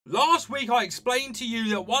Last week I explained to you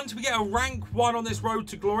that once we get a rank 1 on this road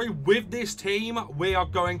to glory with this team, we are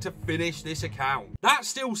going to finish this account. That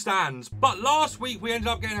still stands, but last week we ended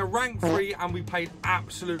up getting a rank 3 and we played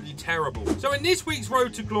absolutely terrible. So in this week's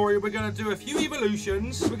road to glory, we're going to do a few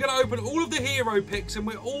evolutions, we're going to open all of the hero picks, and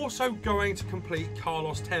we're also going to complete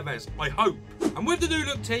Carlos Tevez, I hope. And with the new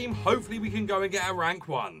look team, hopefully we can go and get a rank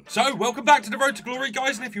 1. So welcome back to the road to glory,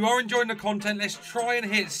 guys, and if you are enjoying the content, let's try and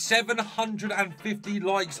hit 750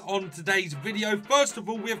 likes on today's video. First of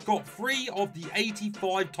all, we have got 3 of the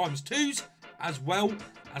 85 times 2s, as well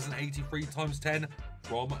as an 83 times 10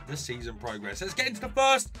 from the season progress. Let's get into the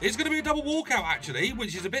first. It's going to be a double walkout, actually,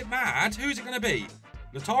 which is a bit mad. Who's it going to be?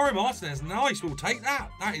 Lautaro Martinez. Nice, we'll take that.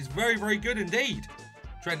 That is very, very good indeed.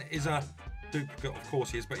 Trent is a duplicate, of course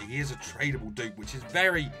he is, but he is a tradable dupe, which is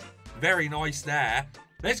very, very nice there.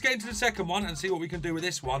 Let's get into the second one and see what we can do with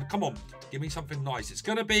this one. Come on, give me something nice. It's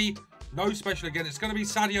going to be no special again. It's going to be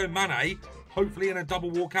Sadio Mane, hopefully in a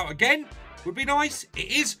double walkout again. Would be nice.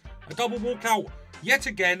 It is a double walkout yet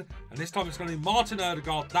again, and this time it's going to be Martin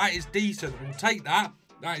Odegaard. That is decent. We'll take that.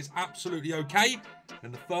 That is absolutely okay.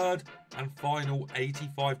 And the third and final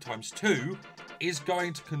 85 times 2 is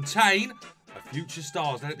going to contain a future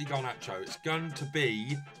stars. Let it be Garnacho. It's going to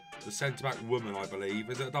be the centre-back woman, I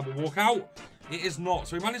believe. Is it a double walkout? It is not.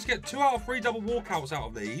 So we managed to get 2 out of 3 double walkouts out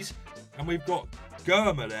of these. And we've got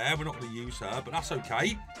Germa there. We're not going to use her, but that's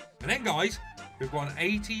okay. And then, guys, we've got an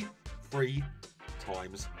 83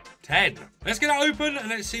 times 10. Let's get it open and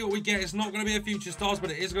let's see what we get. It's not going to be a future stars,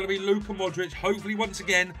 but it is going to be Luka Modric. Hopefully, once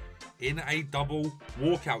again, in a double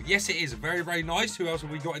walkout. Yes, it is. Very, very nice. Who else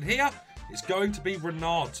have we got in here? It's going to be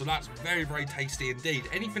Renard. So that's very, very tasty indeed.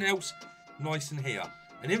 Anything else nice in here?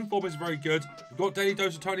 And inform is very good. We've got Daily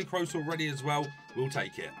Dose of Tony Kroos already as well. We'll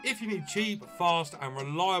take it. If you need cheap, fast, and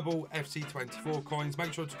reliable FC24 coins,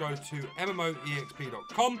 make sure to go to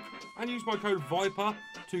MMOEXP.com and use my code VIPER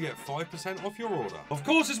to get 5% off your order. Of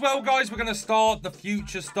course, as well, guys, we're going to start the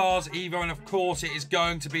Future Stars Evo, and of course, it is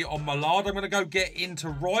going to be on Millard. I'm going to go get into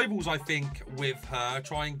Rivals, I think, with her,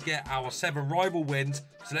 try and get our 7 rival wins.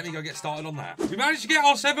 So let me go get started on that. We managed to get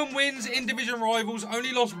our 7 wins in Division Rivals.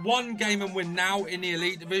 Only lost 1 game and win now in the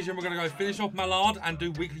Elite Division. We're going to go finish off Millard and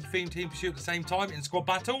do weekly theme team pursuit at the same time in squad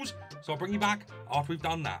battles. So I'll bring you back after we've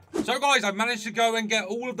done that. So guys, I've managed to go and get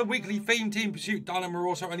all of the weekly theme team pursuit done, and we're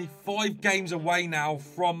also only 5 games away now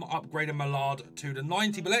from upgrading Millard to the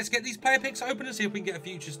 90. But let's get these player picks open and see if we can get a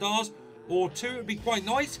future stars or 2. It would be quite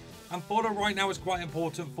nice. And fodder right now is quite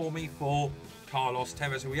important for me for Carlos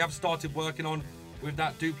Tevez, who we have started working on with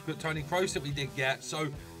that duplicate Tony Kroos that we did get. So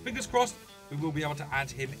fingers crossed we will be able to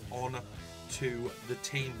add him on to the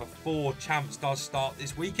team before Champs does start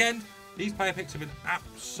this weekend. These player picks have been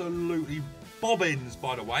absolutely bobbins,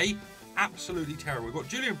 by the way. Absolutely terrible. We've got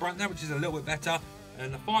Julian Brandt there, which is a little bit better.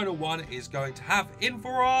 And the final one is going to have in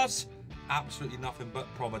for us absolutely nothing but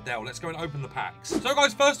Providel. Let's go and open the packs. So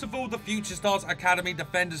guys, first of all, the Future Stars Academy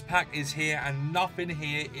Defenders pack is here, and nothing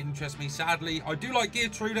here interests me, sadly. I do like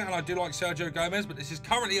Geertruida and I do like Sergio Gomez, but this is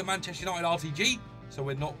currently a Manchester United RTG, so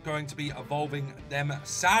we're not going to be evolving them,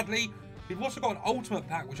 sadly. We've also got an Ultimate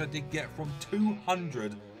pack, which I did get from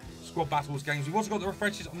 200 Squad Battles games. We've also got the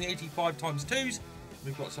refreshes on the 85 times 2s.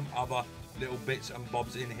 We've got some other little bits and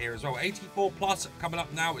bobs in here as well. 84 plus coming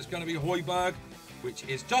up now. It's going to be Højbjerg, which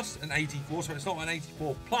is just an 84, so it's not an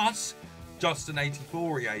 84 plus, just an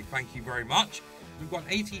 84. Yeah, thank you very much. We've got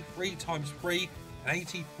an 83 times 3, an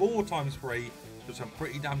 84 times 3, so some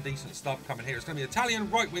pretty damn decent stuff coming here. It's going to be Italian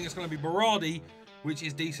right wing. It's going to be Berardi, which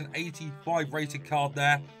is decent, 85 rated card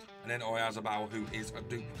there. And then Oyarzabal, who is a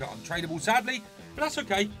duplicate untradeable, sadly. But that's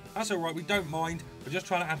okay. That's all right. We don't mind. We're just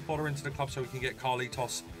trying to add fodder into the club so we can get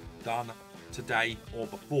Carlitos done today or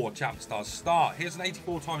before Champs does start. Here's an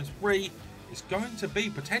 84 times 3. It's going to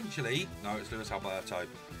be potentially... No, it's Luis Alberto.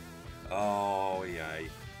 Oh, yay.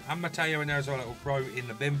 And Matteo in there as well. It will throw in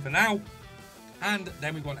the bin for now. And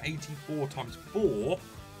then we've got an 84 times 4, which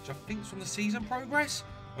I think is from the season progress.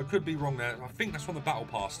 I could be wrong there. I think that's from the Battle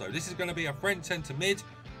Pass, though. This is going to be a French centre mid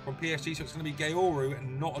from PSG, so it's going to be Gayoru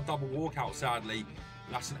and not a double walkout, sadly.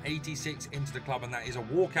 That's an 86 into the club, and that is a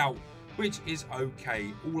walkout, which is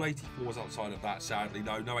okay. All 84s outside of that, sadly,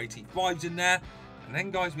 though. No 85s in there. And then,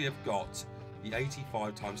 guys, we have got the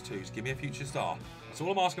 85 times 2s. Give me a future star. That's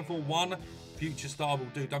all I'm asking for. 1 future star will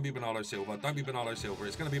do. Don't be Bernardo Silva. Don't be Bernardo Silva.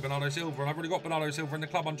 It's going to be Bernardo Silva, and I've already got Bernardo Silva in the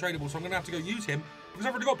club untradeable, so I'm going to have to go use him because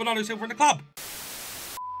I've already got Bernardo Silva in the club.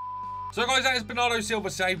 So guys, that is Bernardo Silva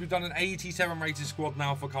saved. We've done an 87 rated squad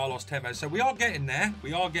now for Carlos Tevez. So we are getting there.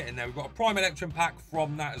 We are getting there. We've got a Prime Electrum pack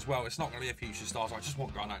from that as well. It's not going to be a future star, so I just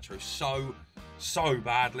want Garnacho so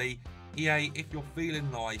badly. EA, if you're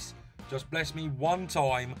feeling nice, just bless me one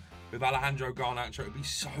time with Alejandro Garnacho. It would be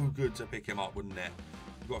so good to pick him up, wouldn't it?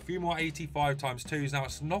 We've got a few more 85 times 2s. Now,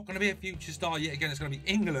 it's not going to be a future star yet. Again, it's going to be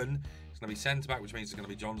England. It's going to be centre-back, which means it's going to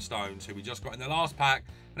be John Stones, who we just got in the last pack.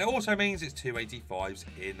 And it also means it's 2 85s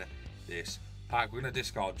in this pack. We're going to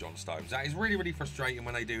discard John Stones. That is really, really frustrating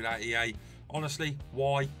when they do that, EA. Honestly,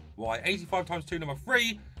 why? Why? 85 times 2, number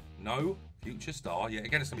 3. No future star. Yeah,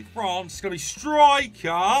 again, it's going to be France. It's going to be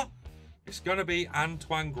striker. It's going to be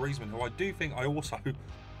Antoine Griezmann, who I do think I also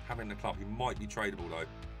have in the club. He might be tradable, though.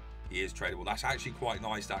 He is tradable. That's actually quite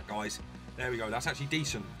nice, that, guys. There we go. That's actually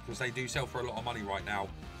decent, because they do sell for a lot of money right now.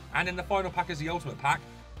 And in the final pack is the ultimate pack.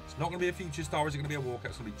 It's not going to be a future star. Is it going to be a walkout?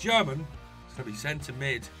 It's going to be German. It's going to be centre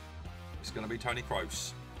mid. It's going to be Toni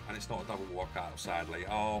Kroos. And it's not a double walkout, sadly.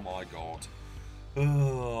 Oh, my God.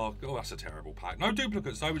 Oh, that's a terrible pack. No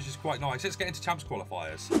duplicates, though, which is quite nice. Let's get into Champs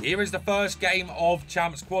Qualifiers. Here is the first game of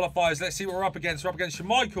Champs Qualifiers. Let's see what we're up against. We're up against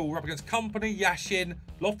Schmeichel. We're up against Company, Yashin,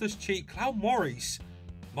 Loftus-Cheek, Cloud Morris,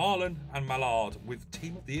 Marlon, and Mallard with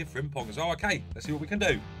Team of the Year Frimpong as well. Okay, let's see what we can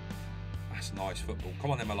do. That's nice football.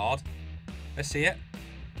 Come on then, Mallard. Let's see it.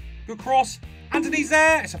 Good cross. Anthony's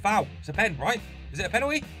there. It's a foul. It's a pen, right? Is it a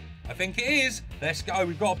penalty? I think it is. Let's go.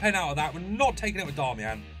 We've got a pen out of that. We're not taking it with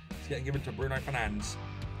Darmian. It's getting given to Bruno Fernandes.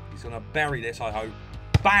 He's going to bury this, I hope.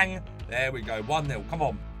 Bang. There we go. 1-0. Come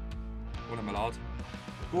on. Go on, Mallard.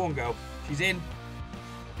 Go on, girl. She's in.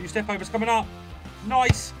 Few step overs coming up.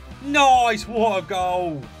 Nice. Nice. What a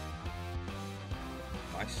goal.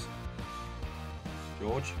 Nice.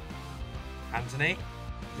 George. Anthony.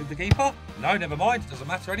 With the keeper? No, never mind. Doesn't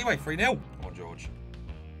matter anyway. 3-0. Come on, George.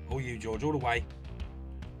 All you, George. All the way.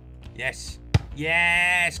 Yes.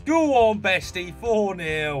 Yes. Go on, bestie.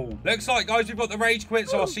 4-0. Looks like, guys, we've got the rage quit,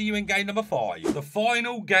 so I'll see you in game number 5. The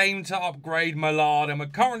final game to upgrade Mallard, and we're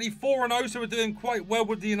currently 4-0, so we're doing quite well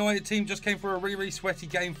with the United team. Just came for a really, really sweaty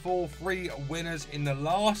game 4. 3 winners in the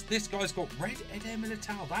last. This guy's got red Eder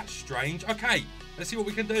Militao. That's strange. Okay, let's see what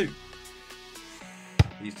we can do.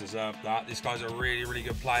 He's deserved that. This guy's a really, really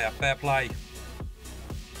good player. Fair play.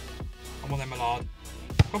 Come on then, Mallard.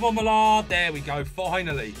 Come on, Mallard. There we go.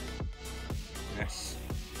 Finally. Yes.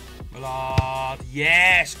 Mallard.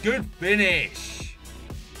 Yes. Good finish.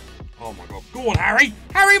 Oh, my God. Go on, Harry.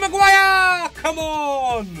 Harry Maguire. Come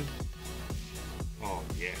on. Oh,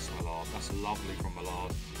 yes, Mallard. That's lovely from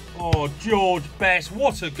Mallard. Oh, George Best.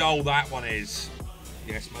 What a goal that one is.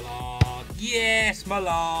 Yes, Mallard. Yes,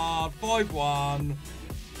 Mallard. 5-1.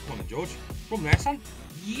 Come on then, George. From there, son.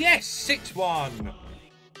 Yes, 6-1.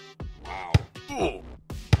 Wow. Oh.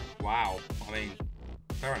 Wow. I mean,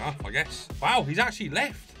 fair enough, I guess. Wow, he's actually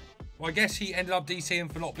left. Well, I guess he ended up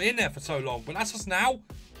DCing for not being there for so long. But that's us now.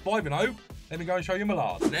 5-0. Let me go and show you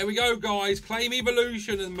Mallard. There we go, guys. Claim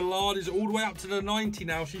evolution, and Mallard is all the way up to the 90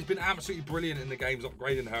 now. She's been absolutely brilliant in the games,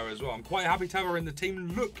 upgrading her as well. I'm quite happy to have her in the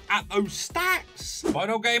team. Look at those stats.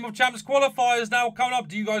 Final game of Champs Qualifiers now coming up.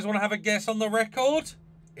 Do you guys want to have a guess on the record?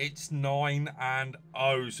 It's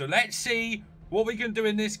 9-0. So let's see what we can do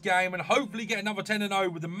in this game and hopefully get another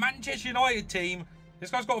 10-0 with the Manchester United team. This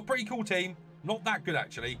guy's got a pretty cool team. Not that good,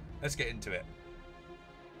 actually. Let's get into it.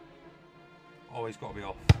 Oh, he's got to be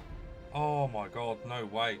off. Oh, my God. No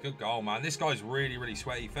way. Good goal, man. This guy's really, really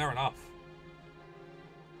sweaty. Fair enough.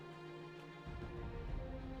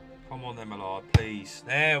 Come on then, Mallard, please.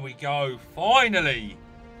 There we go. Finally.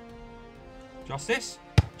 Justice?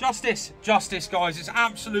 Justice. Justice, guys. It's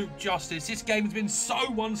absolute justice. This game's been so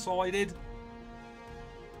one-sided.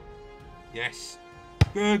 Yes.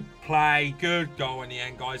 Good play. Good goal in the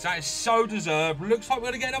end, guys. That is so deserved. Looks like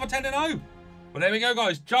we're going to get another 10-0. Well, there we go,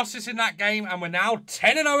 guys. Justice in that game, and we're now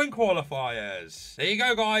 10-0 in qualifiers. There you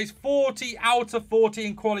go, guys. 40 out of 40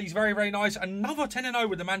 in qualies. Very, very nice. Another 10-0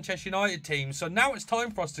 with the Manchester United team. So now it's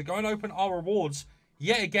time for us to go and open our rewards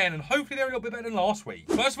yet again, and hopefully they're a little bit better than last week.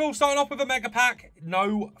 First of all, starting off with a mega pack.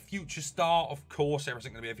 No future star, of course. There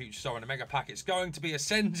isn't going to be a future star in a mega pack. It's going to be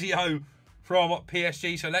Asensio from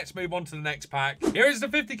PSG. So let's move on to the next pack. Here is the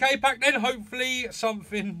 50k pack then. Hopefully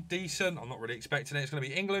something decent. I'm not really expecting it. It's going to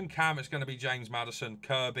be England, Cam. It's going to be James Maddison,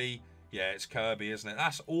 Kirby. Yeah, it's Kirby, isn't it?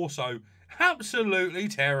 That's also absolutely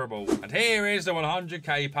terrible. And here is the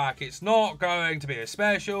 100k pack. It's not going to be a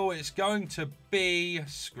special. It's going to be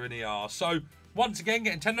Skriniar. So once again,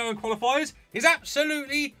 getting 10-0 in qualifiers is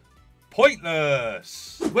absolutely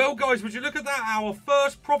pointless. Well, guys, would you look at that? Our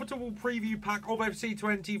first profitable preview pack of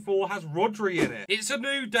FC24 has Rodri in it. It's a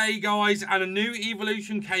new day, guys, and a new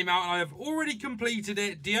evolution came out, and I have already completed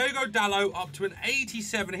it. Diogo Dalot up to an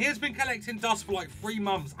 87. He has been collecting dust for like 3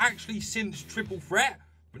 months, actually since Triple Threat,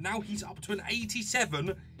 but now he's up to an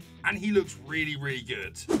 87 and he looks really, really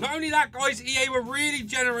good. Not only that, guys, EA were really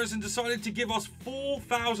generous and decided to give us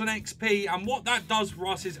 4,000 XP, and what that does for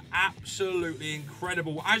us is absolutely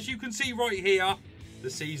incredible. As you can see right here, the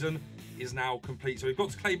season is now complete. So we've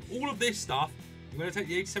got to claim all of this stuff. I'm going to take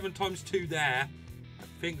the 87 times 2 there. I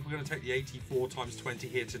think we're going to take the 84 times 20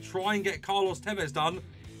 here to try and get Carlos Tevez done.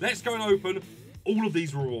 Let's go and open all of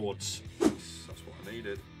these rewards. That's what I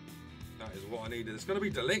needed. That is what I needed. It's going to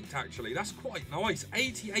be Delict, actually. That's quite nice.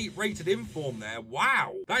 88 rated inform there.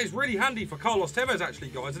 Wow. That is really handy for Carlos Tevez, actually,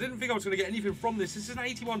 guys. I didn't think I was going to get anything from this. This is an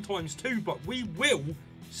 81 times 2, but we will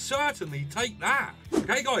certainly take that.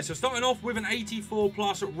 Okay, guys, so starting off with an 84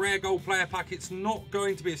 plus rare gold player pack. It's not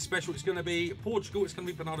going to be a special. It's going to be Portugal. It's going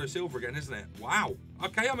to be Bernardo Silva again, isn't it? Wow.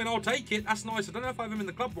 Okay, I mean, I'll take it. That's nice. I don't know if I have him in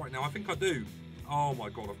the club right now. I think I do. Oh, my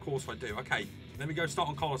God. Of course I do. Okay. Let me go start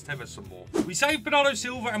on Carlos Tevez some more. We saved Bernardo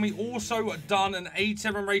Silva, and we also done an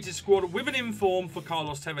 87 rated squad with an inform for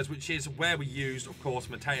Carlos Tevez, which is where we used, of course,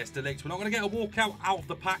 Mateus Delict. We're not going to get a walkout out of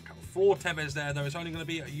the pack for Tevez there, though. It's only going to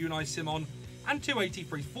be a Unai Simon and 2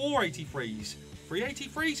 83s, 4 83s, 3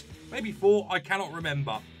 83s, maybe 4. I cannot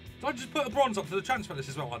remember. Did I just put a bronze up to the transfer list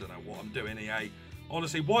as well? I don't know what I'm doing, EA.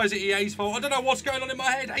 Honestly, why is it EA's fault? I don't know what's going on in my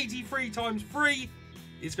head. 83 times 3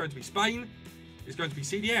 is going to be Spain. It's going to be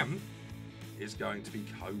CDM. Is going to be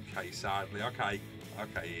Koke, sadly. Okay,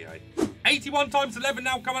 EA. 81 times 11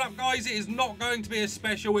 now coming up, guys. It is not going to be a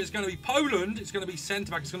special. It's going to be Poland. It's going to be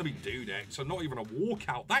centre-back. It's going to be Dudek, so not even a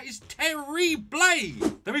walkout. That is terrible.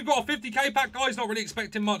 Then we've got a 50k pack, guys. Not really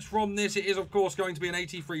expecting much from this. It is, of course, going to be an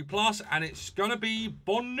 83 plus, and it's going to be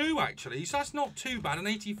Bonu, actually. So that's not too bad. An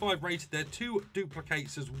 85 rated there. 2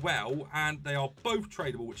 duplicates as well, and they are both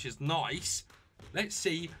tradable, which is nice. Let's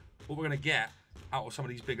see what we're going to get out of some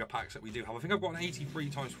of these bigger packs that we do have. I think I've got an 83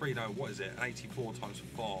 times 3. No, what is it? An 84 times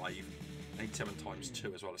 5. 87 times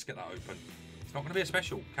 2 as well. Let's get that open. It's not going to be a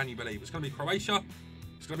special, can you believe? It's going to be Croatia.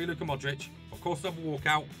 It's going to be Luka Modric. Of course, double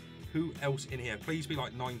walkout. Who else in here? Please be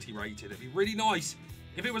like 90 rated. It'd be really nice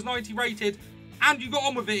if it was 90 rated and you got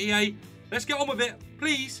on with it, EA. Let's get on with it,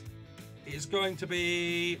 please. It is going to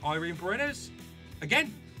be Irene Paredes.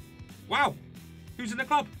 Again. Wow. Who's in the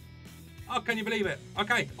club? Oh, can you believe it?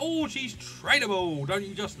 Okay. Oh, she's tradable. Don't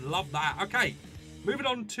you just love that? Okay. Moving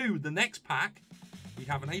on to the next pack. We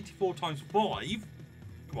have an 84 times 5.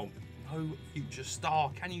 Come on. No future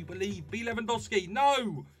star. Can you believe? B. Lewandowski.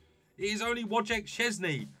 No. It is only Wojciech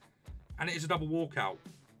Szczesny. And it is a double walkout.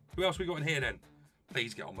 Who else we got in here then?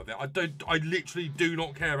 Please get on with it. I literally do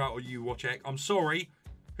not care about you, Wojciech. I'm sorry.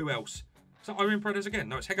 Who else? Is that Irene Paredes again?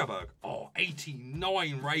 No, it's Hegerberg. Oh,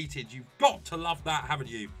 89 rated. You've got to love that, haven't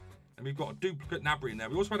you? And we've got a duplicate Nabry in there.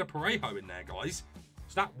 We also had a Parejo in there, guys.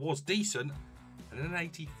 So that was decent. And then an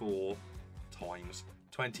 84 times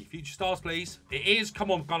 20. Future stars, please. It is. Come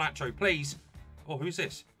on, Garnacho, please. Oh, who's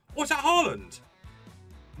this? Oh, is that Haaland?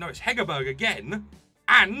 No, it's Hegerberg again.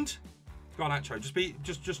 And Garnacho.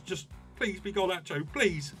 Just please be Garnacho,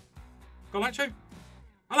 please. Garnacho?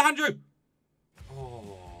 Alejandro.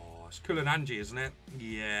 Oh, it's Kulananji, isn't it?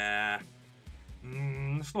 Yeah.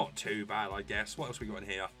 It's not too bad, I guess. What else we got in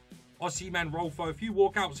here? Osimhen, Rolfo, a few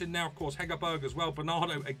walkouts in there, of course, Hegerberg as well,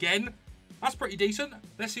 Bernardo again. That's pretty decent.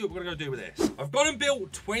 Let's see what we're going to go do with this. I've gone and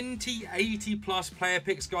built 20 80 plus player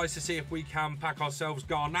picks, guys, to see if we can pack ourselves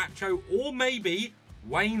Garnacho or maybe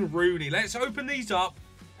Wayne Rooney. Let's open these up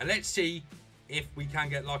and let's see if we can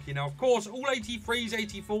get lucky. Now, of course, all 83s,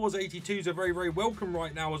 84s, 82s are very, very welcome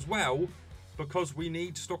right now as well, because we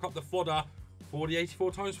need to stock up the fodder for the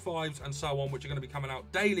 84 times 5s and so on, which are going to be coming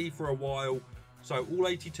out daily for a while. So all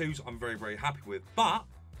 82s I'm very, very happy with. But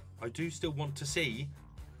I do still want to see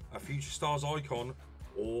a Future Stars icon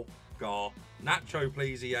or Garnacho,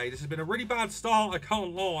 please, EA. This has been a really bad start, I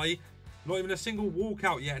can't lie. Not even a single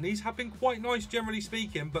walkout yet. And these have been quite nice, generally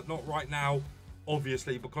speaking, but not right now,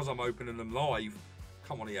 obviously, because I'm opening them live.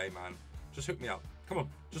 Come on, EA, man. Just hook me up. Come on.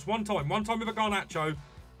 Just one time. One time with a Garnacho.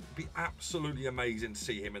 It'd be absolutely amazing to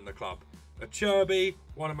see him in the club. A Cherby,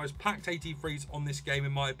 one of the most packed 83s on this game,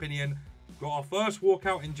 in my opinion. Got our first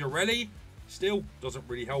walkout in Jarelli. Still doesn't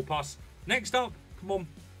really help us. Next up, come on.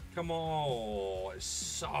 Come on. It's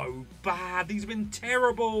so bad. These have been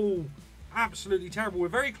terrible. Absolutely terrible. We're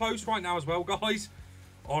very close right now as well, guys,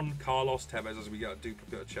 on Carlos Tevez as we get a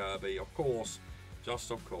duplicate of Cherby. Of course. Just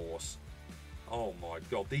of course. Oh, my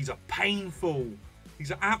God. These are painful.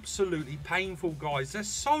 These are absolutely painful, guys. They're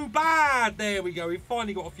so bad. There we go. We've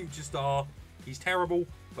finally got a future star. He's terrible,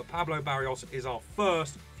 but Pablo Barrios is our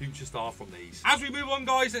first future star from these. As we move on,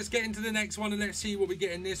 guys, let's get into the next one and let's see what we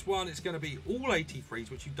get in this one. It's going to be all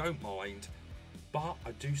 83s, which you don't mind, but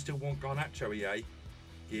I do still want Garnacho, EA.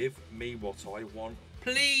 Give me what I want.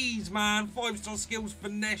 Please, man. 5-star skills,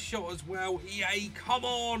 finesse shot as well. EA, come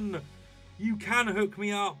on. You can hook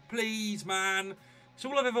me up. Please, man. It's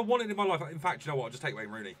all I've ever wanted in my life. In fact, you know what? I'll just take Wayne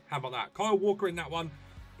Rooney. How about that? Kyle Walker in that one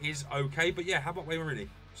is okay. But yeah, how about Wayne Rooney?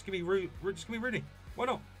 Just give me Rooney. Why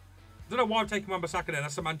not? I don't know why I'm taking Wan-Bissaka there.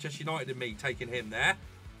 That's the Manchester United in me taking him there.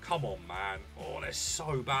 Come on, man. Oh, they're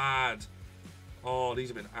so bad. Oh, these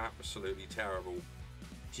have been absolutely terrible.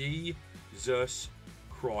 Jesus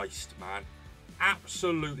Christ, man.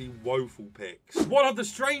 Absolutely woeful picks. One of the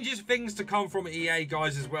strangest things to come from EA,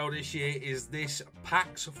 guys, as well this year is this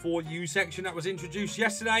packs for you section that was introduced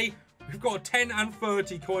yesterday. We've got a 10 and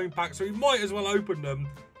 30 coin pack, so we might as well open them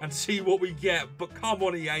and see what we get. But come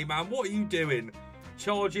on, EA, man. What are you doing?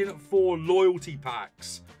 Charging for loyalty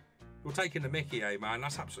packs. You're taking the mickey, EA, man.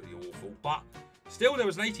 That's absolutely awful. But still, there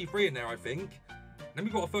was an 83 in there, I think. Then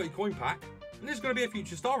we've got a 30 coin pack. And there's going to be a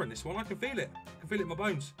future star in this one. I can feel it. I can feel it in my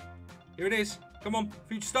bones. Here it is. Come on,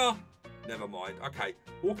 future star. Never mind. Okay,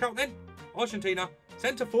 walk out then. Argentina,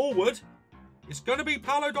 centre forward. It's going to be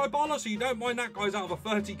Paulo Dybala, so you don't mind that guy's out of a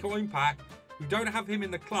 30 coin pack. We don't have him in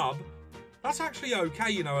the club. That's actually okay,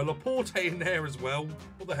 you know. A Laporte in there as well.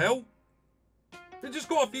 What the hell? They just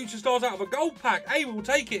got a future stars out of a gold pack. Hey, we'll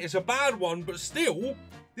take it. It's a bad one, but still,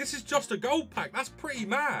 this is just a gold pack. That's pretty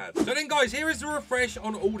mad. So then, guys, here is the refresh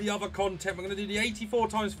on all the other content. We're going to do the 84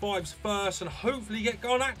 times 5s first and hopefully get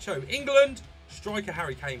Garnacho. England, striker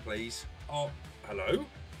Harry Kane, please. Oh, hello?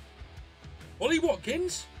 Ollie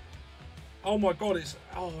Watkins? Oh, my God, it's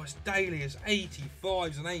daily. It's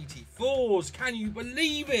 85s and 84s. Can you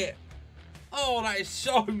believe it? Oh, that is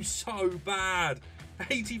so bad.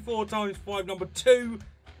 84 times 5, number 2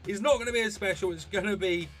 is not going to be as special. It's going to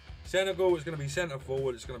be Senegal. It's going to be centre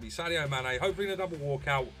forward. It's going to be Sadio Mane. Hopefully in a double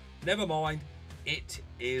walkout. Never mind. It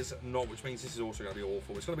is not, which means this is also going to be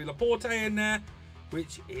awful. It's going to be Laporte in there,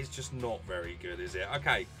 which is just not very good, is it?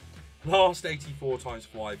 Okay. Last 84 times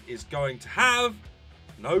 5 is going to have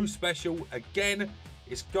no special. Again,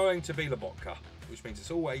 it's going to be Lobotka, which means it's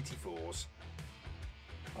all 84s.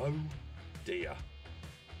 Oh, dear.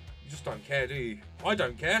 You just don't care, do you? I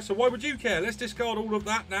don't care, so why would you care? Let's discard all of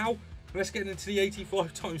that now. Let's get into the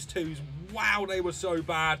 85 times 2s. Wow, they were so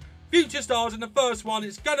bad. Future stars in the first one.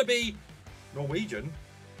 It's going to be Norwegian.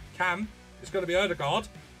 Cam. It's going to be Ødegaard.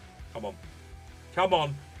 Come on. Come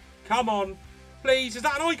on. Come on. Please, is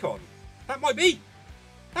that an icon? That might be.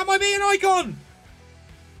 That might be an icon.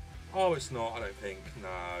 Oh, it's not, I don't think.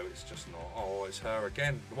 No, it's just not. Oh, it's her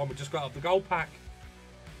again. The one we just got out of the gold pack.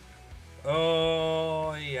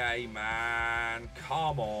 Oh, yeah, man.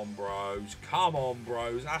 Come on, bros. Come on,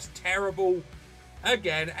 bros. That's terrible.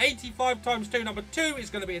 Again, 85 times 2, number 2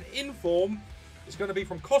 is going to be an inform. It's going to be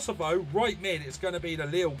from Kosovo, right mid. It's going to be the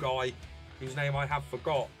Lille guy, whose name I have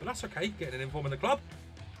forgot. But that's okay, getting an inform in the club.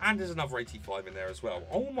 And there's another 85 in there as well.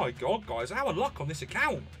 Oh, my God, guys. Our luck on this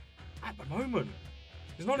account at the moment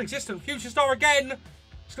is non-existent. Future star again.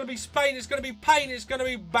 It's going to be Spain. It's going to be Payne. It's going to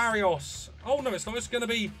be Barrios. Oh, no, it's not. It's going to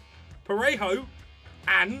be Parejo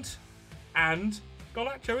and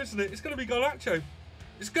Garnacho, isn't it? It's going to be Garnacho.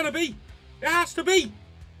 It's going to be. It has to be.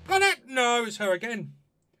 Garnacho. No, it's her again.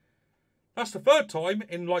 That's the third time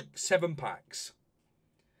in like 7 packs.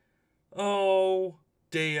 Oh,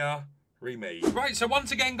 dear. Me. Right, so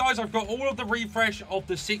once again, guys, I've got all of the refresh of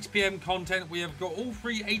the 6 PM content. We have got all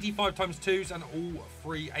 3 85 times 2s and all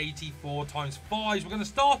 3 84 times 5s. We're going to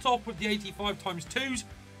start off with the 85 times 2s. A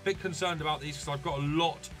bit concerned about these because I've got a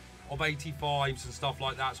lot of 85s and stuff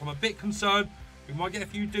like that. So I'm a bit concerned. We might get a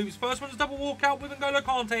few dupes. First one's a double walkout with N'Golo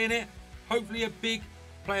Kante in it. Hopefully a big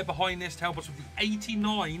player behind this to help us with the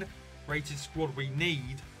 89 rated squad we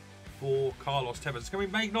need for Carlos Tevez. It's going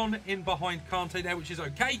to be Maignan in behind Kante there, which is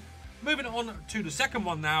okay. Moving on to the second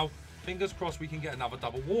one now. Fingers crossed we can get another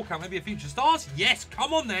double walkout. Maybe a future stars? Yes,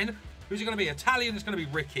 come on then. Who's it going to be? Italian, it's going to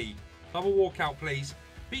be Ricky. Double walkout, please.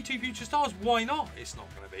 B2 future stars, why not? It's not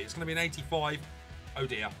going to be. It's going to be an 85. Oh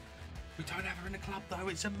dear. We don't have her in the club though.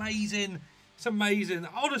 It's amazing. It's amazing.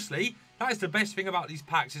 Honestly, that is the best thing about these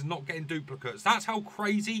packs is not getting duplicates. That's how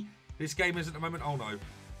crazy this game is at the moment. Oh no.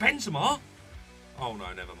 Benzema? Oh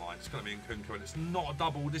no, never mind. It's going to be Nkunku and it's not a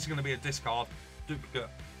double. This is going to be a discard. Duplicate.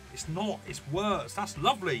 It's not. It's worse. That's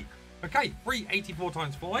lovely. Okay, 3 84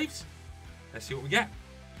 times 5s. Let's see what we get.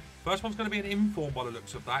 First one's going to be an inform by the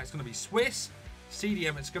looks of that. It's going to be Swiss.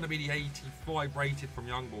 CDM, it's going to be the 85 rated from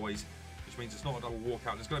Young Boys, which means it's not a double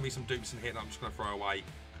walkout. There's going to be some dupes in here that I'm just going to throw away.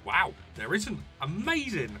 Wow, there isn't.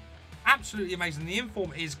 Amazing. Absolutely amazing. The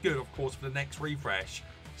inform is good, of course, for the next refresh.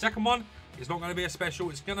 Second one is not going to be a special.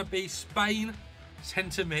 It's going to be Spain,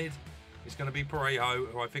 centre mid. It's going to be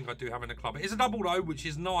Parejo, who I think I do have in the club. It is a double, though, which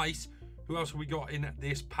is nice. Who else have we got in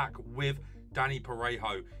this pack with Danny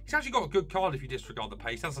Parejo? He's actually got a good card if you disregard the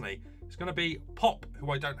pace, hasn't he? It's going to be Pop,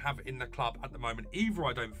 who I don't have in the club at the moment either,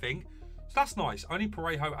 I don't think. So that's nice. Only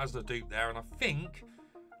Parejo as the dupe there, and I think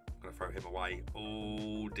I'm going to throw him away.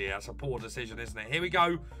 Oh dear, that's a poor decision, isn't it? Here we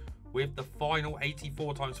go with the final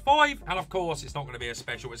 84 times 5. And of course, it's not going to be a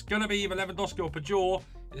special. It's going to be either Lewandowski or Pajor.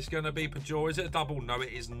 It's going to be Pajor. Is it a double? No,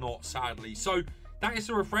 it is not, sadly. So that is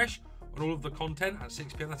a refresh on all of the content at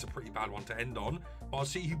 6 p.m. That's a pretty bad one to end on. But I'll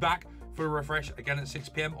see you back for a refresh again at 6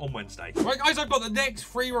 p.m. on Wednesday. Right, guys, I've got the next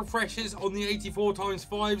 3 refreshes on the 84 times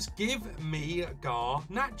 5s. Give me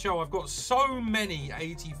Garnacho. I've got so many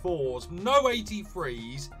 84s, no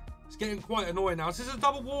 83s. It's getting quite annoying now. This is a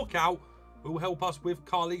double walkout. Who will help us with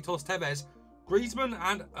Carlitos Tevez. Griezmann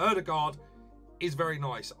and Erdegaard is very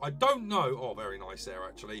nice. I don't know. Oh, very nice there,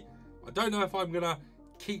 actually. I don't know if I'm going to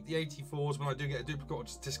keep the 84s when I do get a duplicate or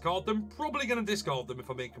just discard them. Probably going to discard them if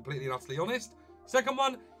I'm being completely and utterly honest. Second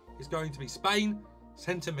one is going to be Spain.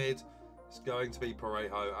 Centre mid. It's going to be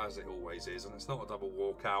Parejo, as it always is. And it's not a double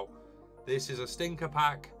walkout. This is a stinker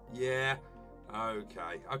pack. Yeah.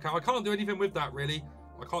 Okay. Okay, I can't do anything with that, really.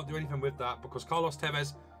 I can't do anything with that because Carlos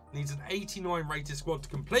Tevez needs an 89 rated squad to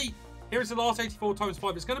complete. Here is the last 84 times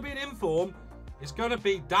 5. It's going to be an inform. It's going to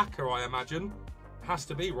be Daka, I imagine. Has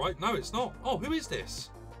to be, right? No, it's not. Oh, who is this?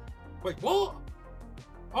 Wait, what?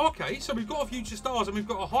 Okay, so we've got a future stars and we've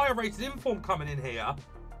got a higher rated inform coming in here.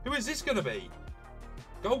 Who is this going to be?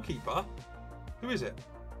 Goalkeeper? Who is it?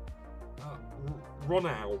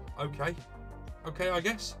 Ronald. Okay. Okay, I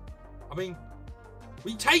guess. I mean,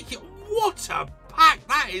 we take it. What a pack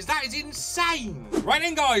that is. That is insane. Right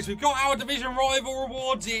then, guys, we've got our division rival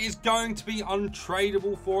rewards. It is going to be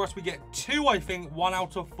untradeable for us. We get 2, I think, 1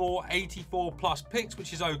 out of 4 84 plus picks,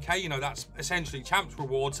 which is okay. You know, that's essentially champs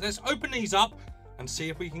rewards. Let's open these up and see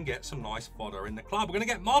if we can get some nice fodder in the club. We're going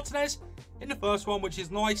to get Martinez in the first one, which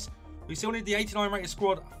is nice. We still need the 89 rated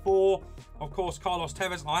squad for, of course, Carlos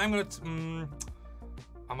Tevez. I am going to...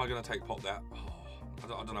 am I going to take Pop there? Oh,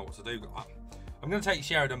 I don't know what to do. I'm going to take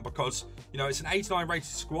Sheridan because, you know, it's an 89 rated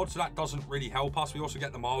squad, so that doesn't really help us. We also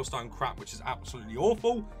get the milestone crap, which is absolutely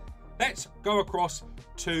awful. Let's go across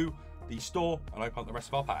to the store and open up the rest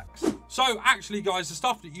of our packs. So, actually, guys, the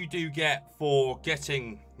stuff that you do get for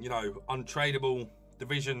getting, you know, untradeable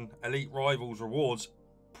division elite rivals rewards,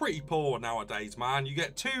 pretty poor nowadays, man. You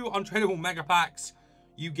get 2 untradeable mega packs.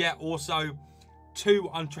 You get also 2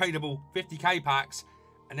 untradeable 50k packs.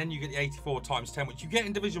 And then you get the 84 times 10, which you get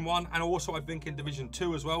in Division 1 and also, I think, in Division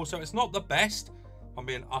 2 as well. So it's not the best, if I'm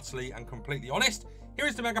being utterly and completely honest. Here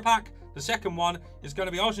is the Mega Pack. The second one is going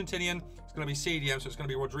to be Argentinian. It's going to be CDM, so it's going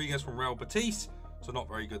to be Rodriguez from Real Betis. So not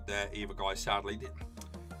very good there either, guys, sadly.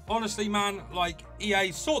 Honestly, man, like,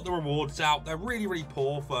 EA, sort the rewards out. They're really, really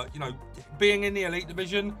poor for, you know, being in the Elite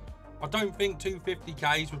Division. I don't think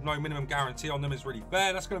 250Ks with no minimum guarantee on them is really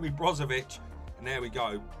fair. That's going to be Brozovic. And there we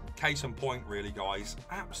go. Case in point, really, guys.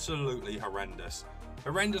 Absolutely horrendous.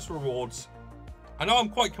 Horrendous rewards. I know I'm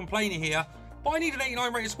quite complaining here, but I need an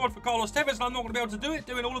 89 rated squad for Carlos Tevez, and I'm not going to be able to do it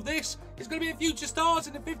doing all of this. It's going to be a future stars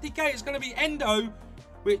in the 50k. It's going to be Endo,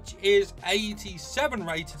 which is 87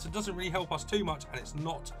 rated, so it doesn't really help us too much, and it's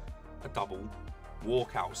not a double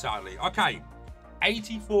walkout, sadly. Okay,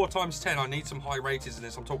 84 times 10. I need some high rateds in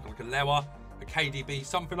this. I'm talking like a Lewa, a KDB,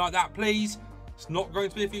 something like that, please. It's not going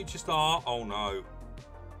to be a future star. Oh, no.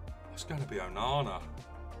 It's going to be Onana.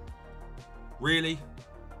 Really?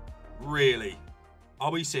 Really?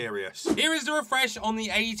 Are we serious? Here is the refresh on the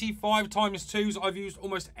 85 times 2s. I've used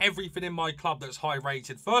almost everything in my club that's high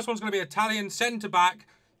rated. First one's going to be Italian centre-back.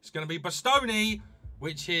 It's going to be Bastoni,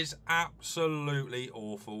 which is absolutely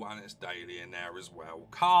awful. And it's Daly in there as well.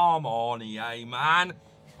 Come on, EA, man.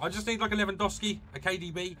 I just need like a Lewandowski, a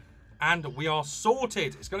KDB, and we are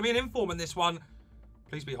sorted. It's going to be an inform in this one.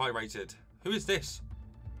 Please be high rated. Who is this?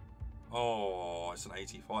 Oh, it's an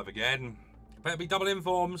 85 again. Better be double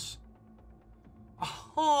informs.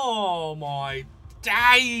 Oh, my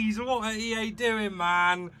days. What are EA doing,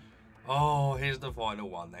 man? Oh, here's the final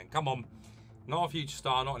one then. Come on. Not a future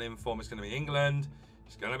star, not an inform. It's going to be England.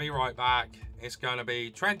 It's going to be right back. It's going to be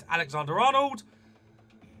Trent Alexander-Arnold.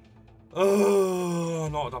 Oh,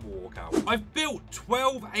 not a double walkout. I've built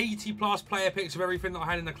 12 80+ player picks of everything that I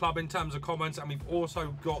had in the club in terms of comments, and we've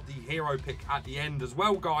also got the hero pick at the end as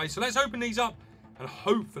well, guys. So let's open these up and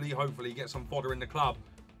hopefully get some fodder in the club.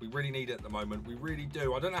 We really need it at the moment. We really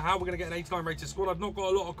do. I don't know how we're going to get an 89 rated squad. I've not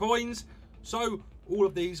got a lot of coins, so all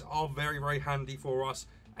of these are very, very handy for us.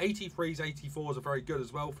 83s, 84s are very good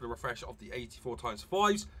as well for the refresh of the 84 times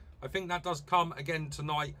 5s. I think that does come again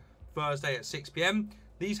tonight, Thursday at 6 p.m.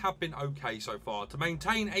 These have been okay so far. To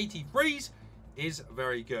maintain 83s is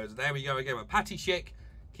very good. There we go again with Patty Schick,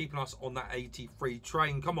 keeping us on that 83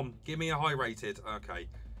 train. Come on, give me a high rated. Okay.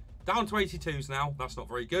 Down to 82s now. That's not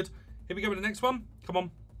very good. Here we go with the next one. Come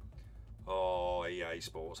on. Oh, EA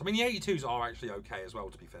Sports. I mean, the 82s are actually okay as well,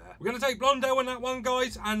 to be fair. We're going to take Blondell in that one,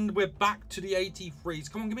 guys, and we're back to the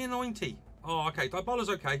 83s. Come on, give me a 90. Oh, okay. Dybala's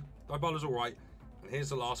okay. Dybala's all right. And here's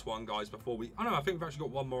the last one, guys, before we... Oh, no, I think we've actually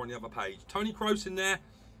got one more on the other page. Tony Kroos in there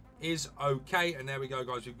is okay. And there we go,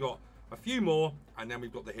 guys. We've got a few more, and then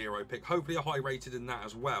we've got the hero pick. Hopefully a high rated in that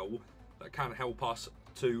as well. That can help us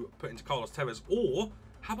to put into Carlos Tevez. Or,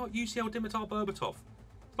 how about UCL Dimitar Berbatov?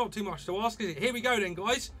 It's not too much to ask, is it? Here we go then,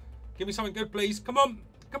 guys. Give me something good, please. Come on.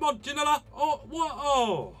 Come on, Ginola. Oh, what?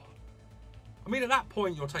 Oh. I mean, at that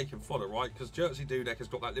point, you're taking fodder, right? Because Jerzy Dudek has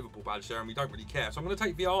got that Liverpool badge there, and we don't really care. So I'm going to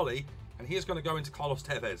take Vialli, and he is going to go into Carlos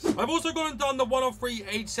Tevez. I've also gone and done the 1 of 3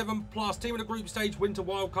 age 7+ team of the group stage winter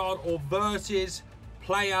wildcard or versus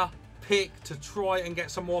player pick to try and get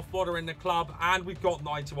some more fodder in the club, and we've got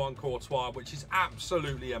 91 Courtois, which is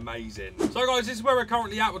absolutely amazing. So guys, this is where we're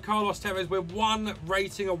currently at with Carlos Tevez. We're 1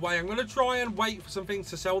 rating away. I'm going to try and wait for some things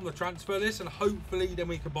to sell on the transfer list, and hopefully then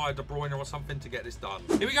we can buy a De Bruyne or something to get this done.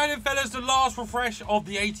 Here we go then, fellas, the last refresh of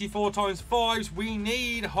the 84x5s. We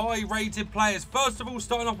need high rated players. First of all,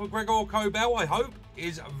 starting off with Gregor Kobel, I hope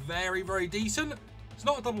is very, very decent. It's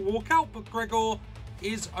not a double walkout, but Gregor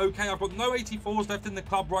is okay. I've got no 84s left in the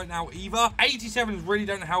club right now either. 87s really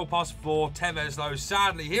don't help us for Tevez though,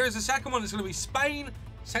 sadly. Here is the second one. It's going to be Spain,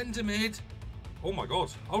 centre mid. Oh my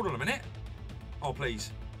God. Hold on a minute. Oh, please.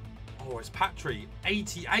 Oh, it's Patry.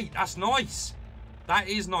 88. That's nice. That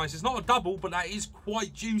is nice. It's not a double, but that is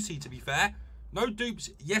quite juicy, to be fair. No dupes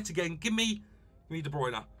yet again. Give me De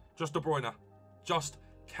Bruyne. Just De Bruyne. Just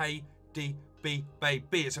KDB,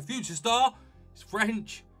 baby. It's a future star. It's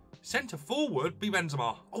French. Centre forward, be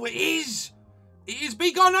Benzema. Oh, it is. It is.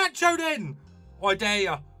 Be Garnacho then. Oh, I dare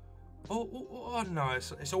you. Oh, no,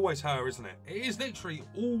 it's always her, isn't it? It is literally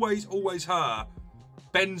always her.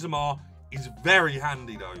 Benzema is very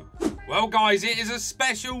handy though. Well, guys, it is a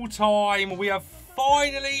special time. We have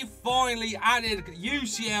finally added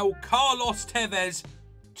UCL Carlos Tevez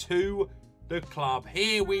to the club.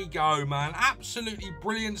 Here we go, man. Absolutely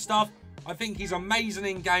brilliant stuff. I think he's amazing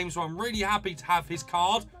in game, so I'm really happy to have his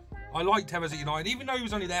card. I like Tevez at United, even though he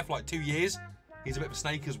was only there for like 2 years. He's a bit of a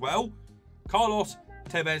snake as well. Carlos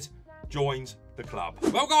Tevez joins the club.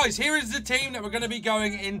 Well, guys, here is the team that we're going to be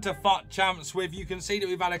going into FUT Champs with. You can see that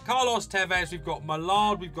we've added Carlos Tevez, we've got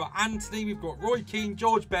Millard, we've got Anthony, we've got Roy Keane,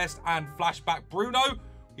 George Best, and Flashback Bruno.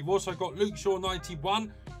 We've also got Luke Shaw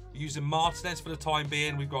 91, we're using Martinez for the time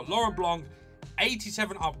being. We've got Laurent Blanc,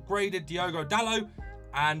 87 upgraded Diogo Dalot,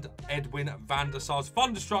 and Edwin van der Sar's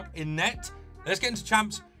Thunderstruck in net. Let's get into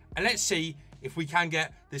Champs. And let's see if we can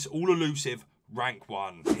get this all-elusive rank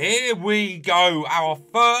 1. Here we go. Our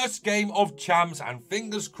first game of Champs. And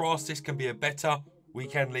fingers crossed this can be a better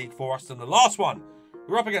weekend league for us than the last one.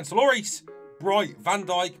 We're up against Lloris, Bright, Van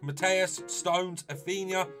Dijk, Mateus, Stones,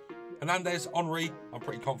 Athena, Hernandez, Henry. I'm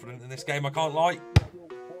pretty confident in this game, I can't lie.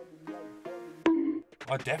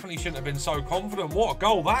 I definitely shouldn't have been so confident. What a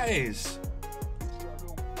goal that is.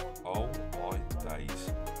 Oh my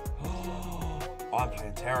days. I'm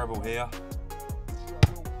playing terrible here.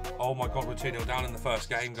 Oh my God, we're 2-0 down in the first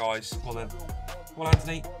game, guys. Come on then. Come on,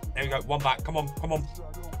 Anthony. There we go. One back. Come on. Come on.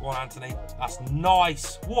 Come on, Anthony. That's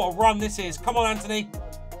nice. What a run this is. Come on, Anthony.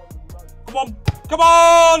 Come on. Come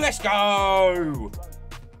on. Let's go.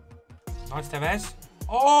 Nice, Tevez.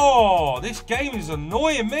 Oh, this game is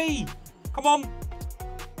annoying me. Come on.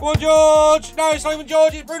 Come on, George. No, it's not even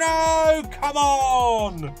George. It's Bruno. Come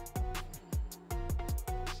on.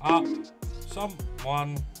 Up.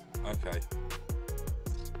 Someone. Okay.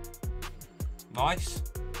 Nice.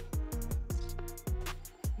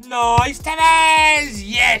 Nice, Tevez!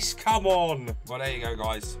 Yes, come on. Well, there you go,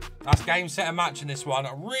 guys. That's game, set, and match in this one.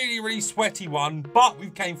 A really sweaty one, but we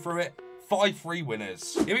came through it. 5-3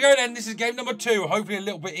 winners. Here we go then. This is game number 2. Hopefully a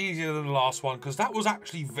little bit easier than the last one, because that was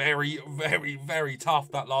actually very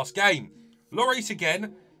tough, that last game. Lloris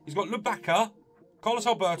again. He's got Lubaka, Carlos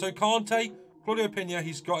Alberto, Kante, Claudio Pina.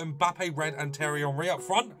 He's got Mbappe, Red, and Thierry Henry up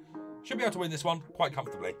front. Should be able to win this one quite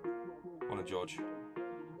comfortably. On a George.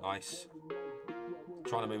 Nice.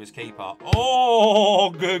 Trying to move his keeper. Oh,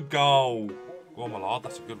 good goal. Go on, Millard.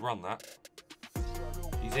 That's a good run, that.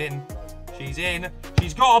 She's in. She's in.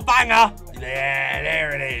 She's got a banger. Yeah,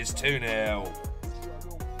 there it is. 2-0.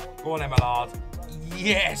 Go on, Millard.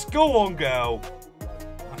 Yes, go on, girl.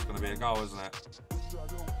 That's going to be a goal, isn't it?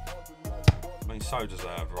 I mean, so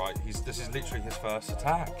deserved, right? This is literally his first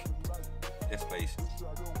attack. Yes, please.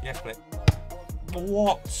 Yes, please.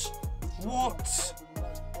 What? What?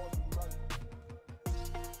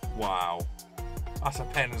 Wow. That's a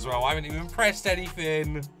pen as well. I haven't even pressed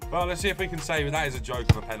anything. Well, let's see if we can save it. That is a joke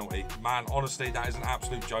of a penalty. Man, honestly, that is an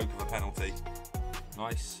absolute joke of a penalty.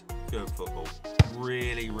 Nice. Good football.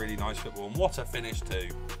 Really, really nice football. And what a finish too.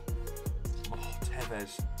 Oh,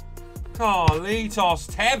 Tevez.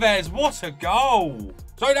 Carlitos Tevez. What a goal.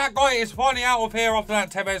 So that guy is finally out of here after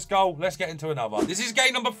that Tevez goal. Let's get into another. This is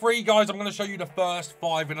game number 3, guys. I'm going to show you the first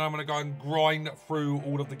 5, and then I'm going to go and grind through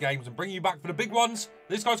all of the games and bring you back for the big ones.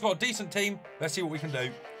 This guy's got a decent team. Let's see what we can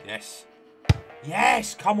do. Yes.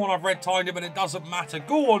 Yes. Come on, I've red-timed it, but it doesn't matter.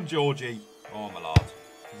 Go on, Georgie. Oh, my lord.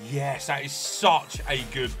 Yes, that is such a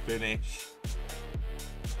good finish.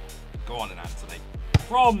 Go on, Anthony.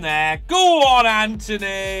 From there. Go on,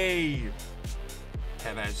 Anthony.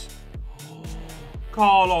 Tevez.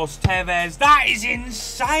 Carlos Tevez. That is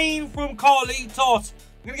insane from Carlitos.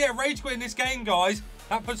 I'm going to get a rage quit in this game, guys.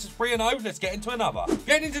 That puts us 3-0. Let's get into another.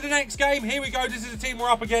 Getting into the next game. Here we go. This is the team we're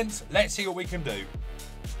up against. Let's see what we can do.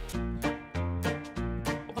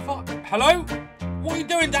 What the fuck? Hello? What are you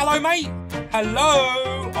doing, Dallo, mate?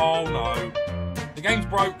 Hello? Oh, no. The game's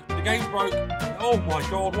broke. The game's broke. Oh, my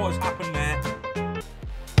God. What has happened there?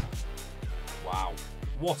 Wow.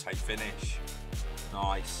 What a finish.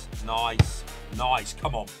 Nice. Nice. Nice,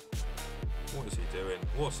 come on. What is he doing?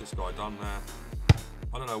 What's this guy done there?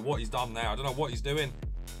 I don't know what he's done there. I don't know what he's doing.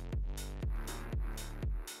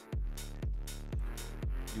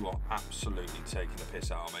 You are absolutely taking the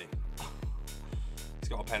piss out of me. He's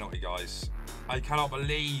got a penalty, guys. I cannot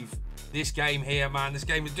believe this game here, man. This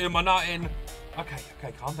game is doing my nut in. Okay,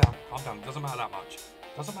 okay, calm down, calm down. It doesn't matter that much.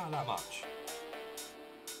 It doesn't matter that much.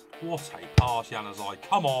 What a pass, Januzaj.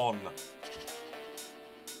 Come on.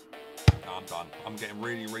 No, I'm done. I'm getting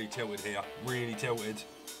really, really tilted here. Really tilted.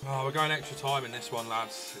 Oh, we're going extra time in this one,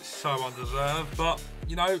 lads. It's so undeserved, but,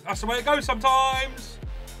 you know, that's the way it goes sometimes.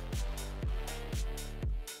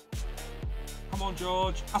 Come on,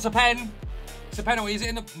 George. That's a pen. It's a penalty. Is it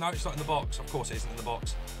in the... No, it's not in the box. Of course it isn't in the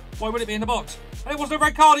box. Why would it be in the box? And it wasn't a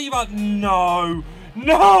red card either. No.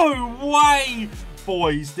 No way.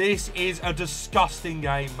 Boys, this is a disgusting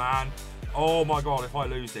game, man. Oh, my God. If I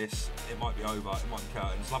lose this, it might be over. It might be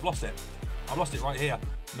curtains. And I've lost it. I've lost it right here.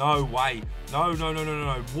 No way. No, no, no, no,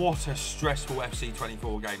 no, no. What a stressful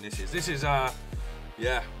FC24 game this is. This is,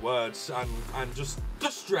 yeah, words. And just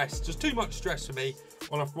stress. Just too much stress for me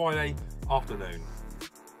on a Friday afternoon.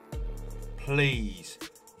 Please,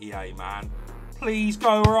 EA, man. Please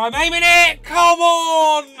go where I'm aiming it. Come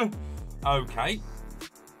on. Okay.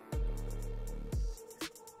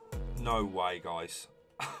 No way, guys.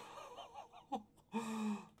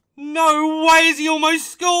 No way has he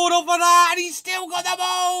almost scored off of that and he's still got the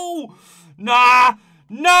ball. Nah.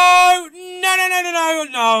 No. No, no, no, no, no.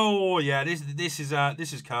 No. Yeah, this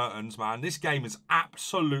is curtains, man. This game is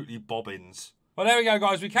absolutely bobbins. Well, there we go,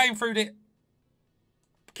 guys. We came through it.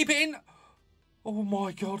 Keep it in. Oh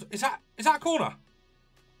my God. Is that a corner?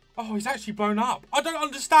 Oh, he's actually blown up. I don't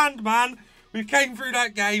understand, man. We came through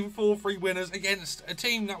that game 4-3 winners against a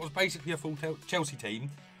team that was basically a full Chelsea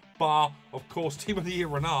team. Bar, of course, Team of the Year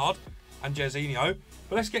Renard and Jorginho.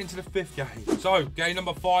 But let's get into the 5th game. So, game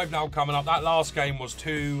number 5 now coming up. That last game was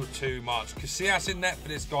too much. Casillas in net for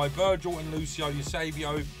this guy. Virgil and Lucio,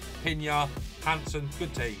 Eusebio, Pina, Hansen.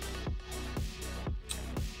 Good team.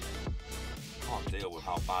 Can't deal with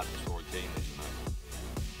how bad this Roy Keane is, you know.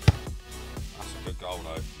 That's a good goal,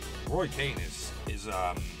 though. Roy Keane is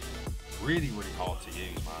really, really hard to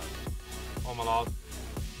use, man. Oh, my lord.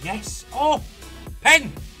 Yes. Oh,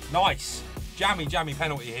 pen. Nice. Jammy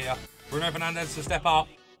penalty here. Bruno Fernandes to step up.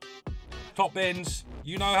 Top bins.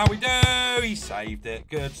 You know how we do. He saved it.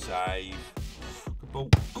 Good save. Good ball.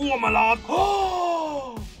 Go on, my lad.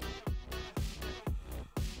 Oh!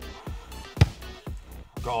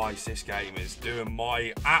 Guys, this game is doing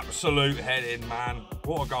my absolute head in, man.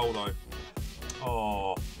 What a goal, though.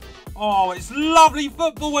 Oh. Oh, it's lovely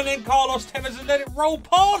football, and then Carlos Tevez and let it roll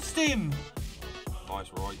past him.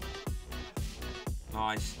 Nice, Roy.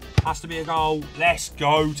 Nice. Has to be a goal. Let's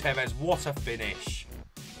go, Tevez. What a finish.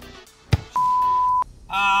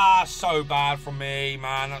 Ah, so bad from me,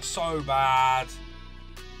 man. That's so bad.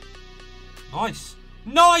 Nice.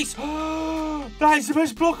 Nice. That is the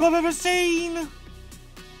best block I've ever seen.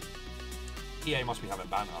 EA must be having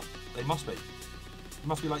banter. They must be. They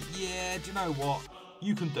must be like, yeah, do you know what?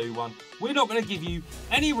 You can do one. We're not going to give you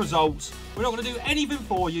any results. We're not going to do anything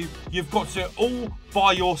for you. You've got to all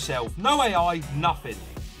by yourself. No AI, nothing.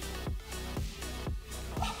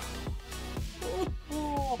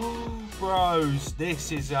 Bros,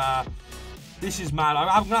 this is mad.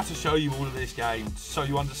 I'm going to have to show you all of this game so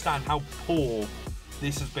you understand how poor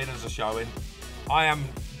this has been as a showing. I am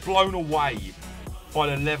blown away by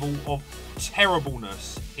the level of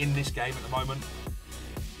terribleness in this game at the moment.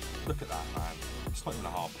 Look at that, man. It's not even a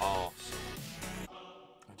hard pass.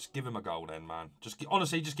 Just give him a goal then, man.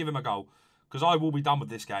 Honestly, just give him a goal. Because I will be done with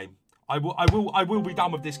this game. I will be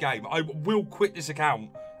done with this game. I will quit this account.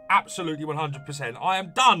 Absolutely 100%. I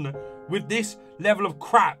am done with this level of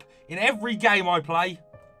crap in every game I play.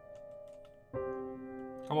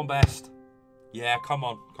 Come on, Best. Yeah, come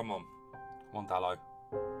on. Come on. Come on, Dallo.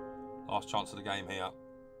 Last chance of the game here.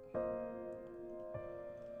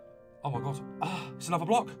 Oh, my God. Ah, it's another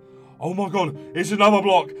block. Oh, my God. It's another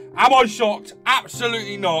block. Am I shocked?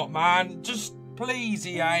 Absolutely not, man. Just please,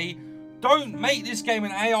 EA. Don't make this game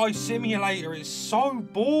an AI simulator. It's so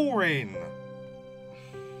boring.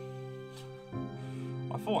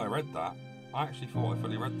 I thought I read that. I actually thought I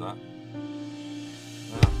fully read that.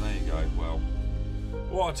 Ah, there you go. Well,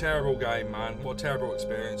 what a terrible game, man. What a terrible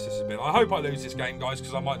experience this has been. I hope I lose this game, guys,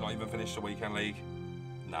 because I might not even finish the weekend league.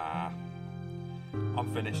 Nah.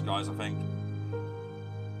 I'm finished, guys, I think.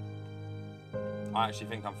 I actually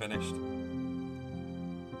think I'm finished.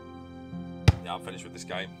 Yeah, I'm finished with this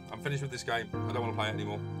game. I'm finished with this game. I don't want to play it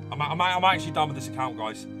anymore. I'm actually done with this account,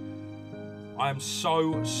 guys. I am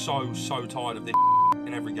so tired of this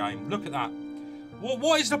in every game. Look at that.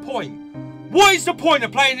 What is the point? What is the point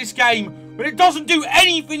of playing this game when it doesn't do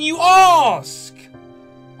anything you ask?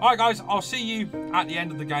 All right, guys. I'll see you at the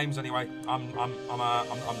end of the games anyway. I'm done. I'm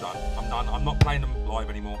done. I'm not playing them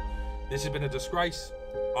live anymore. This has been a disgrace.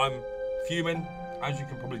 I'm fuming, as you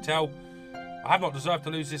can probably tell. I have not deserved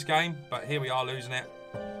to lose this game, but here we are losing it.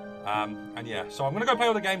 And yeah, so I'm going to go play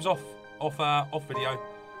all the games off video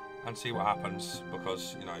and see what happens,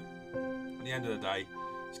 because, you know, at the end of the day,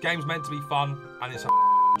 this game's meant to be fun, and it's a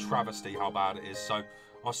travesty how bad it is. So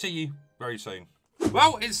I'll see you very soon.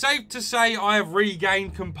 Well, it's safe to say I have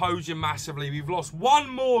regained composure massively. We've lost one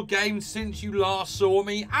more game since you last saw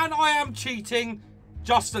me, and I am cheating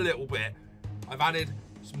just a little bit. I've added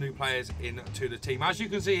some new players into the team. As you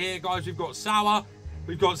can see here, guys, we've got Salah,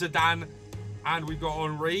 we've got Zidane, and we've got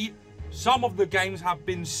Henry. Some of the games have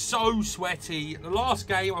been so sweaty. The last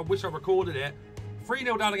game, I wish I recorded it,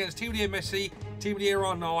 3-0 down against Team of the Year Messi, Team of the Year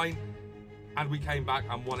R9, and we came back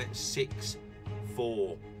and won it 6-4.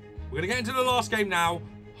 We're going to get into the last game now.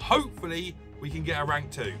 Hopefully, we can get a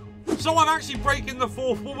rank 2. So I'm actually breaking the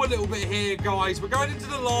fourth wall a little bit here, guys. We're going into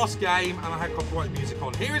the last game, and I had copyright music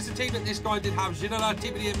on. Here is the team that this guy did have. Ginola,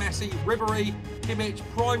 Team of the Year Messi, Ribéry, Kimmich,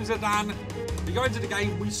 Prime Zidane. We go into the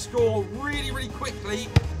game, we score really quickly.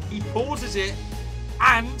 He pauses it,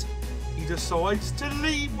 and he decides to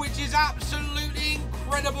leave, which is absolutely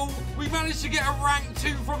incredible. We managed to get a rank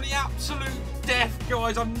 2 from the absolute death,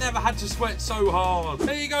 guys. I've never had to sweat so hard.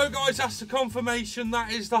 There you go, guys. That's the confirmation.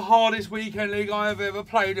 That is the hardest weekend league I have ever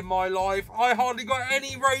played in my life. I hardly got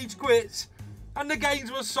any rage quits, and the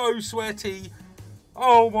games were so sweaty.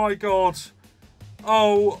 Oh my God.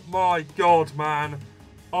 Oh my God, man.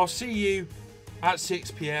 I'll see you at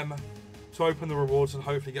 6 PM to open the rewards and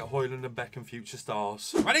hopefully get Højlund and Beckham Future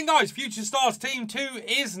Stars. Right then, guys, Future Stars Team 2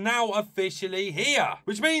 is now officially here,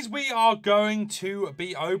 which means we are going to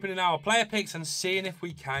be opening our player picks and seeing if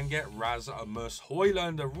we can get Rasmus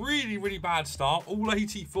Højlund. A really bad start. All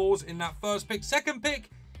 84s in that first pick. Second pick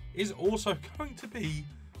is also going to be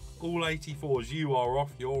all 84s. You are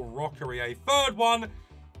off your rockery. A third one.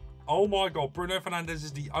 Oh my God, Bruno Fernandes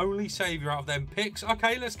is the only saviour out of them picks.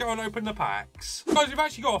 Okay, let's go and open the packs. Guys, we've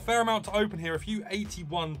actually got a fair amount to open here. A few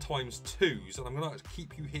 81 times 2s. And I'm going to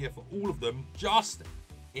keep you here for all of them, just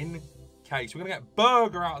in case. We're going to get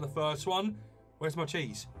Burger out of the first one. Where's my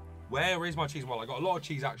cheese? Where is my cheese? Well, I got a lot of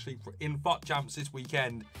cheese, actually, in FUT Champs this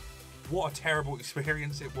weekend. What a terrible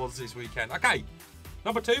experience it was this weekend. Okay,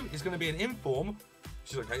 number 2 is going to be an inform,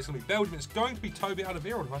 which is okay. It's going to be Belgium. It's going to be Toby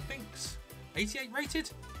Alderweireld, who I think's 88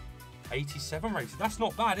 rated. 87 rated. That's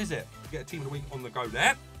not bad, is it? Get a team of the week on the go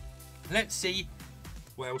there. Let's see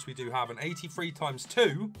what else we do have. An 83 times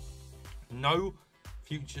 2. No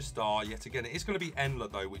future star yet again. It is going to be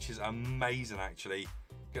Endler, though, which is amazing, actually.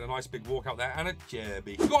 Get a nice big walkout there and a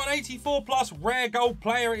Jerby. We've got an 84 plus rare gold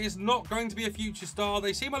player. It is not going to be a future star.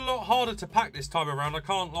 They seem a lot harder to pack this time around. I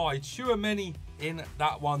can't lie. Chouameni in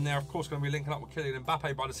that one there. Of course, going to be linking up with Kylian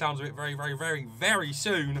Mbappe by the sounds of it very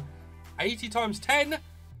soon. 80 times 10.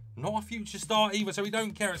 Not a future star either, so we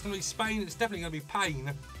don't care. It's going to be Spain. It's definitely going to be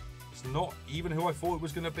Payne. It's not even who I thought it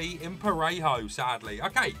was going to be in Parejo, sadly.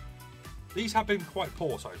 Okay, these have been quite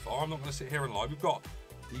poor so far. I'm not going to sit here and lie. We've got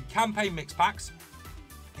the campaign mix packs.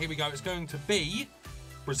 Here we go. It's going to be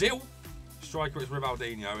Brazil. Striker is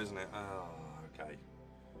Ronaldinho, isn't it? Oh, okay.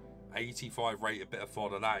 85 rated bit of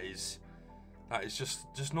fodder. That is That is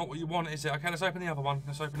just not what you want, is it? Okay, let's open the other one.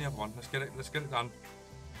 Let's open the other one. Let's get it done.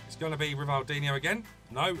 It's going to be Ronaldinho again.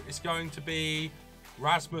 No, it's going to be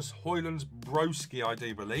Rasmus Højlunds Broski, I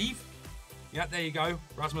do believe. Yeah, there you go.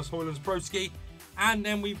 Rasmus Højlunds Broski. And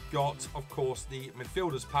then we've got, of course, the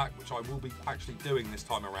midfielders pack, which I will be actually doing this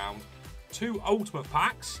time around. 2 ultimate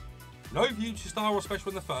packs. No future star or special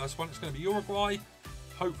in the first one. It's going to be Uruguay.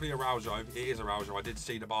 Hopefully Araujo. It is Araujo. I did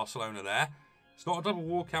see the Barcelona there. It's not a double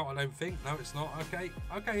walkout, I don't think. No, it's not. Okay.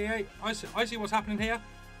 Okay, EA. I see what's happening here.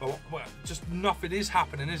 But well, just nothing is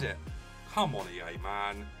happening, is it? Come on, EA,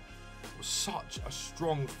 man. It was such a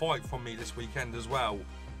strong fight from me this weekend as well.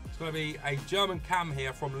 It's going to be a German cam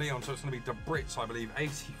here from Leon, so it's going to be the Brits, I believe,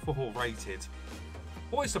 84 rated.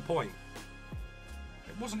 What is the point?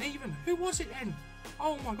 It wasn't even. Who was it then?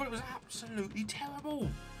 Oh my god, it was absolutely terrible.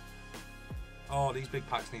 Oh, these big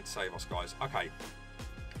packs need to save us, guys. Okay,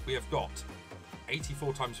 we have got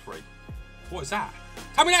 84 times 3. What is that?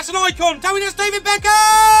 Tell me that's an icon! Tell me that's David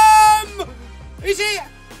Beckham! Is it?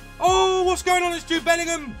 Oh, what's going on? It's Jude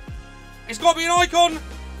Bellingham. It's got to be an icon.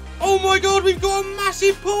 Oh my god, we've got a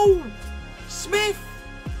massive pull! Smith!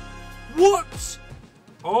 What?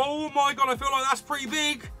 Oh my god, I feel like that's pretty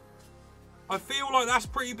big. I feel like that's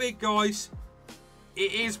pretty big, guys.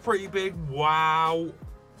 It is pretty big. Wow.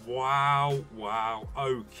 Wow. Wow.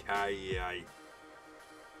 Okay, yay.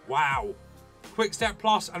 Wow. Quick Step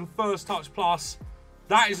Plus and First Touch Plus.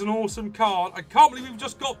 That is an awesome card. I can't believe we've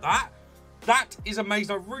just got that. That is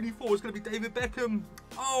amazing. I really thought it was going to be David Beckham.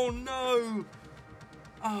 Oh, no.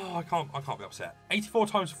 Oh, I can't be upset. 84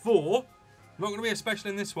 times 4. Not going to be a special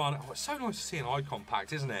in this one. Oh, it's so nice to see an icon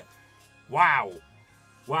packed, isn't it? Wow.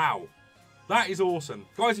 Wow. That is awesome.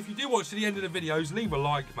 Guys, if you do watch to the end of the videos, leave a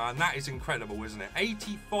like, man. That is incredible, isn't it?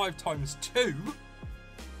 85 times 2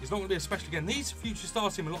 is not going to be a special again. These future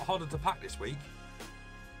stars seem a lot harder to pack this week.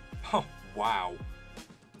 Oh, wow.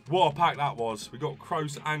 What a pack that was. We got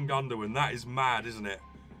Kroos and Gundogan. That is mad, isn't it?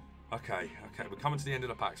 Okay, we're coming to the end of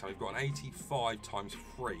the pack. So we've got an 85 times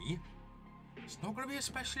 3. It's not going to be a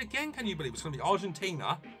special again, can you believe? It's going to be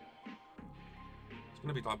Argentina. It's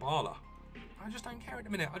going to be Dybala. I just don't care at the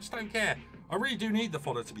minute. I just don't care. I really do need the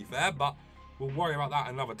fodder, to be fair, but we'll worry about that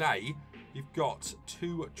another day. You've got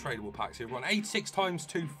 2 tradable packs here. We've got an 86 times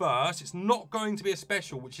 2 first. It's not going to be a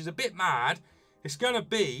special, which is a bit mad. It's going to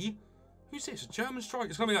be... Who's this? A German striker.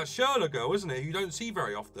 It's going to be that Schürrle girl, isn't it? Who you don't see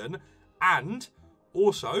very often. And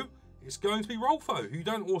also, it's going to be Rolfo, who you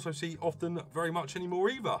don't also see often very much anymore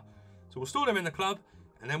either. So we'll store them in the club.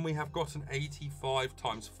 And then we have got an 85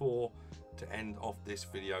 times 4 to end off this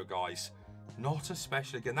video, guys. Not a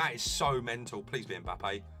special again. That is so mental. Please be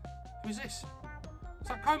Mbappe. Who is this? Is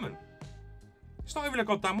that Coman? It's not even a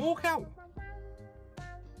goddamn walkout.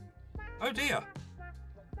 Oh dear.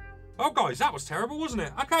 Oh guys, that was terrible, wasn't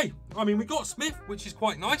it? Okay. I mean, we got Smith, which is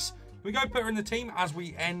quite nice. We go put her in the team as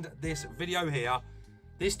we end this video here.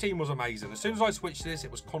 This team was amazing. As soon as I switched this,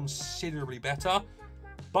 it was considerably better.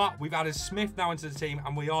 But we've added Smith now into the team,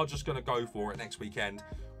 and we are just going to go for it next weekend.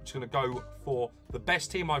 We're just going to go for the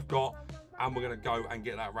best team I've got. And we're going to go and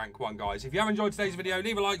get that rank 1, guys. If you have enjoyed today's video,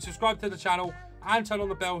 leave a like, subscribe to the channel, and turn on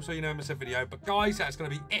the bell so you never miss a video. But, guys, that's going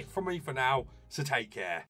to be it from me for now. So, take care.